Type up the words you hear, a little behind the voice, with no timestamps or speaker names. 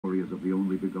as of the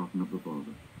only begotten of the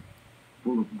Father,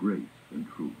 full of grace and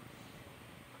truth.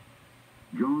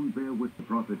 John bare with the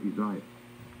prophet Isaiah,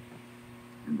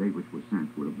 and they which were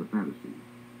sent were of the Pharisees.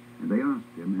 And they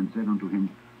asked him, and said unto him,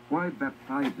 Why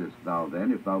baptizest thou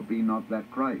then, if thou be not that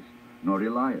Christ, nor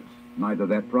Elias, neither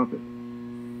that prophet?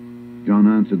 John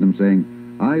answered them,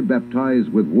 saying, I baptize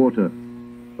with water,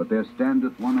 but there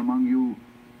standeth one among you,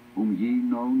 whom ye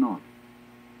know not.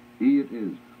 He it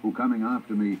is, who coming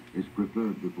after me is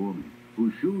preferred before me,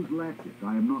 whose shoes latchet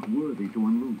I am not worthy to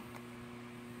unloose.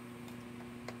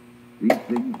 These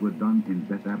things were done in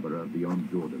Bethabara beyond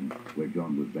Jordan, where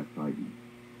John was baptizing.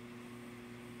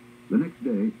 The next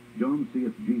day John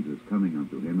seeth Jesus coming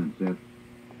unto him, and saith,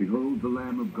 Behold the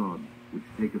Lamb of God, which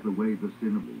taketh away the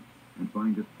sin of the world, and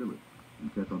findeth Philip,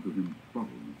 and saith unto him, Follow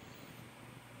me.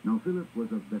 Now Philip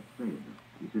was of Bethsaida,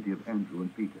 the city of Andrew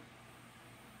and Peter.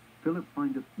 Philip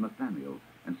findeth Nathanael,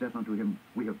 and saith unto him,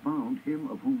 We have found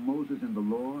him of whom Moses in the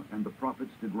law and the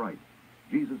prophets did write,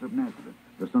 Jesus of Nazareth,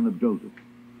 the son of Joseph.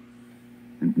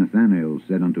 And Nathanael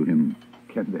said unto him,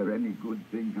 Can there any good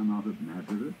thing come out of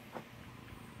Nazareth?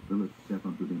 Philip saith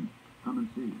unto him, Come and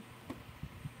see.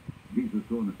 Jesus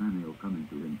saw Nathanael coming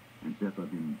to him, and saith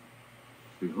unto him,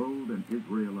 Behold, an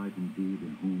Israelite indeed,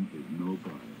 in whom is no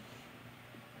guile.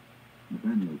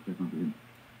 Nathanael saith unto him,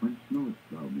 Whence knowest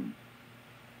thou me?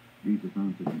 Jesus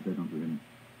answered and said unto him,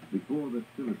 Before that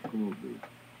Philip called thee,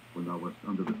 when thou wast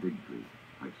under the fig tree,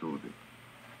 I saw thee.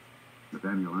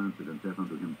 Nathanael answered and saith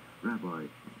unto him, Rabbi,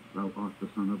 thou art the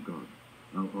Son of God,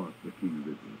 thou art the King of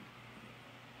Israel.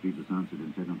 Jesus answered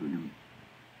and said unto him,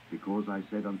 Because I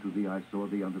said unto thee, I saw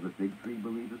thee under the fig tree,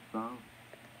 believest thou?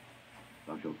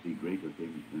 Thou shalt see greater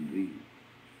things than these.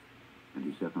 And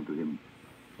he saith unto him,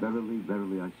 Verily,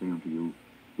 verily, I say unto you,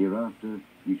 hereafter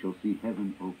ye shall see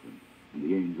heaven open, and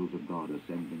the angels of God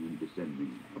ascending and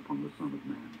descending upon the Son of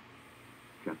Man.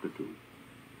 Chapter 2.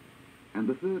 And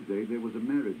the third day there was a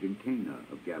marriage in Cana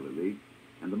of Galilee,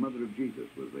 and the mother of Jesus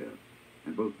was there.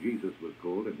 And both Jesus was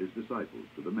called and his disciples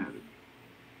to the marriage.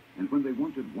 And when they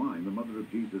wanted wine, the mother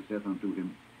of Jesus saith unto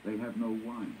him, They have no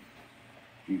wine.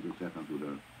 Jesus saith unto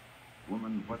her,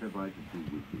 Woman, what have I to do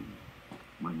with thee?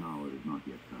 Mine hour is not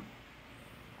yet come.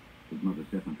 His mother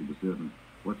saith unto the servant,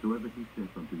 Whatsoever he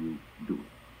saith unto you, do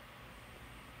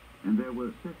it. And there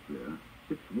were set there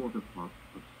 6 water pots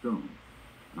of stone,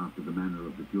 after the manner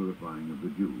of the purifying of the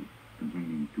Jews,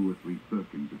 containing 2 or 3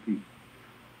 firkins apiece.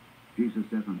 Jesus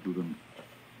saith unto them,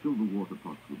 Fill the water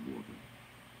pots with water.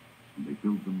 And they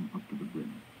filled them up to the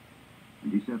brim.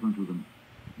 And he saith unto them,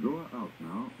 Draw out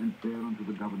now, and bear unto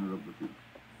the governor of the feast.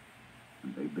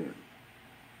 And they bare it.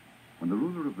 When the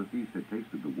ruler of the feast had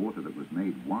tasted the water that was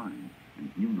made wine,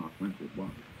 and knew not whence it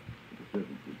was, for the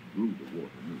servants which drew the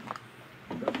water knew,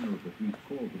 the governor of the feast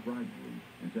called the bridegroom,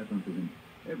 and saith unto him,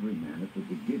 Every man at the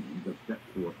beginning doth set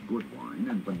forth good wine,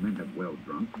 and when men have well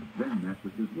drunk, then that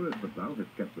which is worse, but thou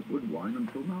hast kept the good wine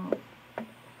until now.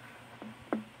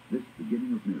 This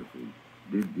beginning of miracles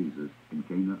did Jesus in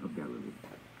Cana of Galilee,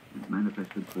 and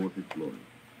manifested forth his glory.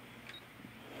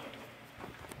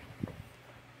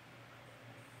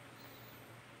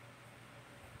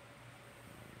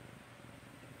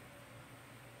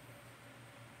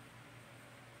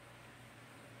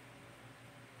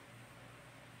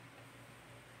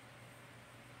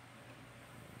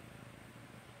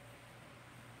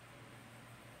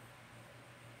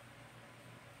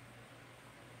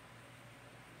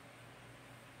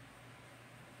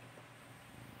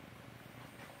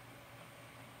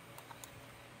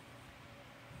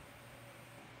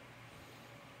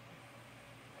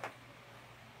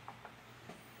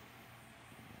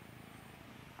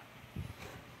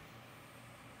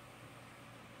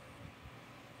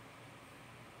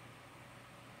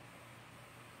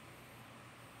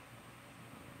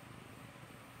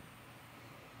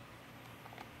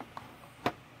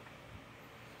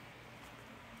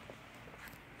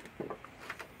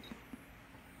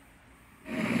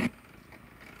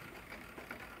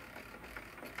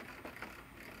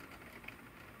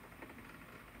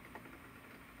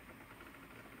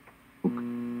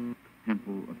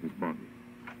 Temple of his body.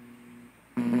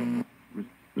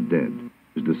 The dead.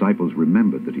 His disciples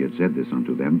remembered that he had said this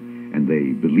unto them, and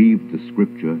they believed the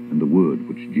scripture and the word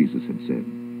which Jesus had said.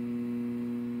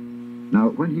 Now,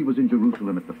 when he was in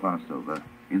Jerusalem at the Passover,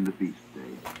 in the feast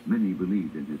day, many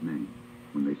believed in his name,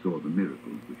 when they saw the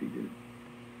miracles which he did.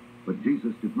 But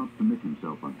Jesus did not commit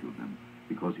himself unto them,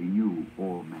 because he knew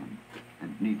all men,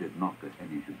 and needed not that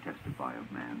any should testify of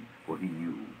man, for he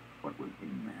knew what was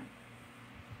in man.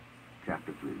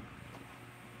 Chapter 3.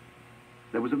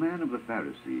 There was a man of the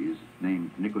Pharisees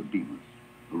named Nicodemus,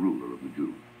 a ruler of the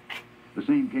Jews. The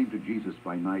same came to Jesus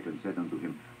by night and said unto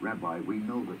him, Rabbi, Rabbi, we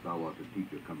know that thou art a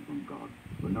teacher come from God,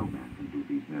 for no man can do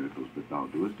these miracles that thou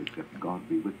doest, except God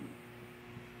be with thee.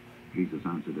 Jesus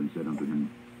answered and said unto him,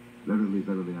 Verily,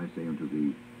 verily, I say unto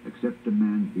thee, except a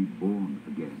man be born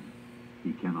again,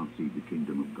 he cannot see the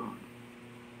kingdom of God.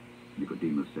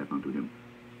 Nicodemus said unto him,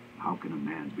 How can a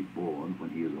man be born when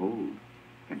he is old?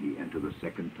 Can he enter the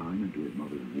second time into his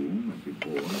mother's womb and be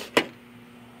born?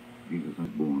 Jesus was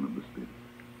born of the Spirit.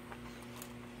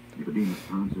 Nicodemus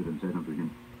answered and said unto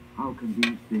him, How can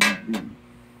these things be?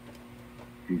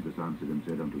 Jesus answered and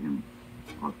said unto him,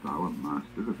 Art thou a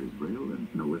master of Israel, and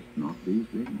knowest not these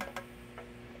things?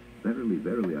 Verily,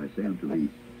 verily, I say unto thee,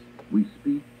 we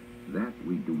speak that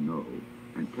we do know,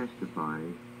 and testify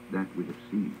that we have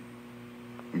seen,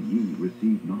 and ye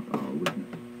receive not our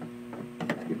witness.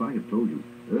 If I have told you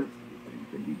earthly things,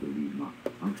 and ye believe not,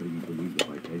 how shall ye believe if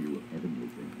I tell you of heavenly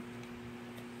things?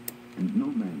 And no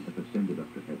man hath ascended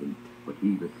up to heaven, but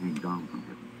he that came down from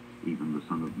heaven, even the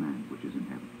Son of Man which is in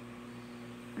heaven.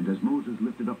 And as Moses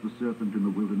lifted up the serpent in the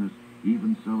wilderness,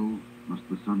 even so must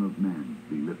the Son of Man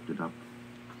be lifted up,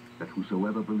 that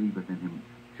whosoever believeth in him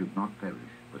should not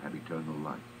perish, but have eternal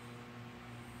life.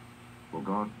 For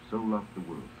God so loved the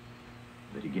world,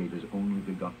 that he gave his only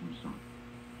begotten Son,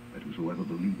 that whosoever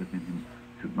believeth in him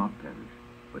should not perish,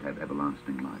 but have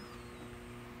everlasting life.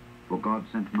 For God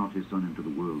sent not his Son into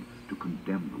the world to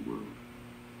condemn the world,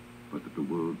 but that the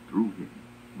world through him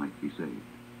might be saved.